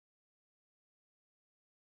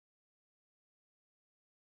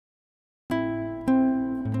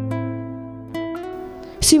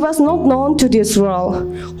She was not known to this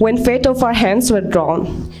world when fate of her hands were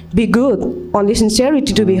drawn. Be good, only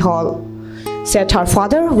sincerity to behold, said her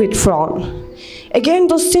father with frown. Again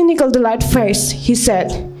those cynical delight face, he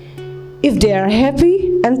said, if they are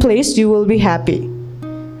happy and pleased, you will be happy.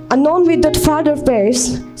 Unknown with that father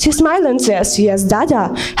face, she smiled and says, yes,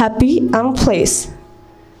 Dada, happy and pleased.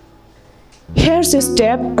 Here she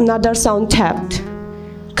stepped, another sound tapped.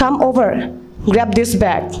 Come over, grab this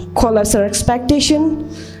bag, collapse her expectation,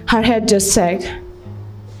 her head just sagged.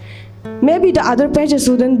 Maybe the other pages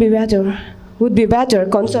would be better,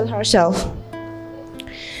 consoled herself.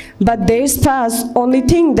 But days passed, only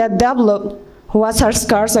thing that developed was her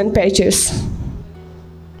scars and pages.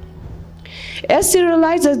 As she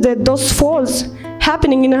realizes that those faults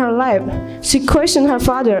happening in her life, she questioned her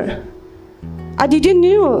father. I didn't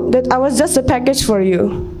know that I was just a package for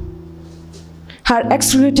you. Her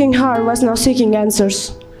excluding her was now seeking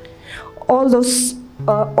answers. All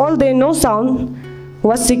they no sound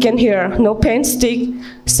was she can hear, no pain stick,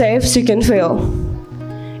 save she can feel.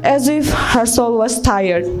 As if her soul was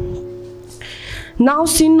tired. Now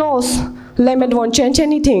she knows lament won't change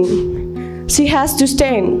anything. She has to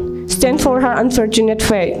stand for her unfortunate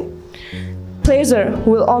fate. Pleasure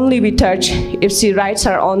will only be touched if she writes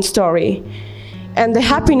her own story. And the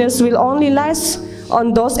happiness will only last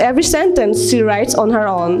on those every sentence she writes on her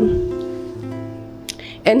own.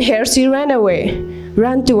 And here she ran away,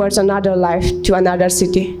 ran towards another life, to another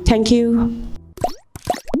city. Thank you.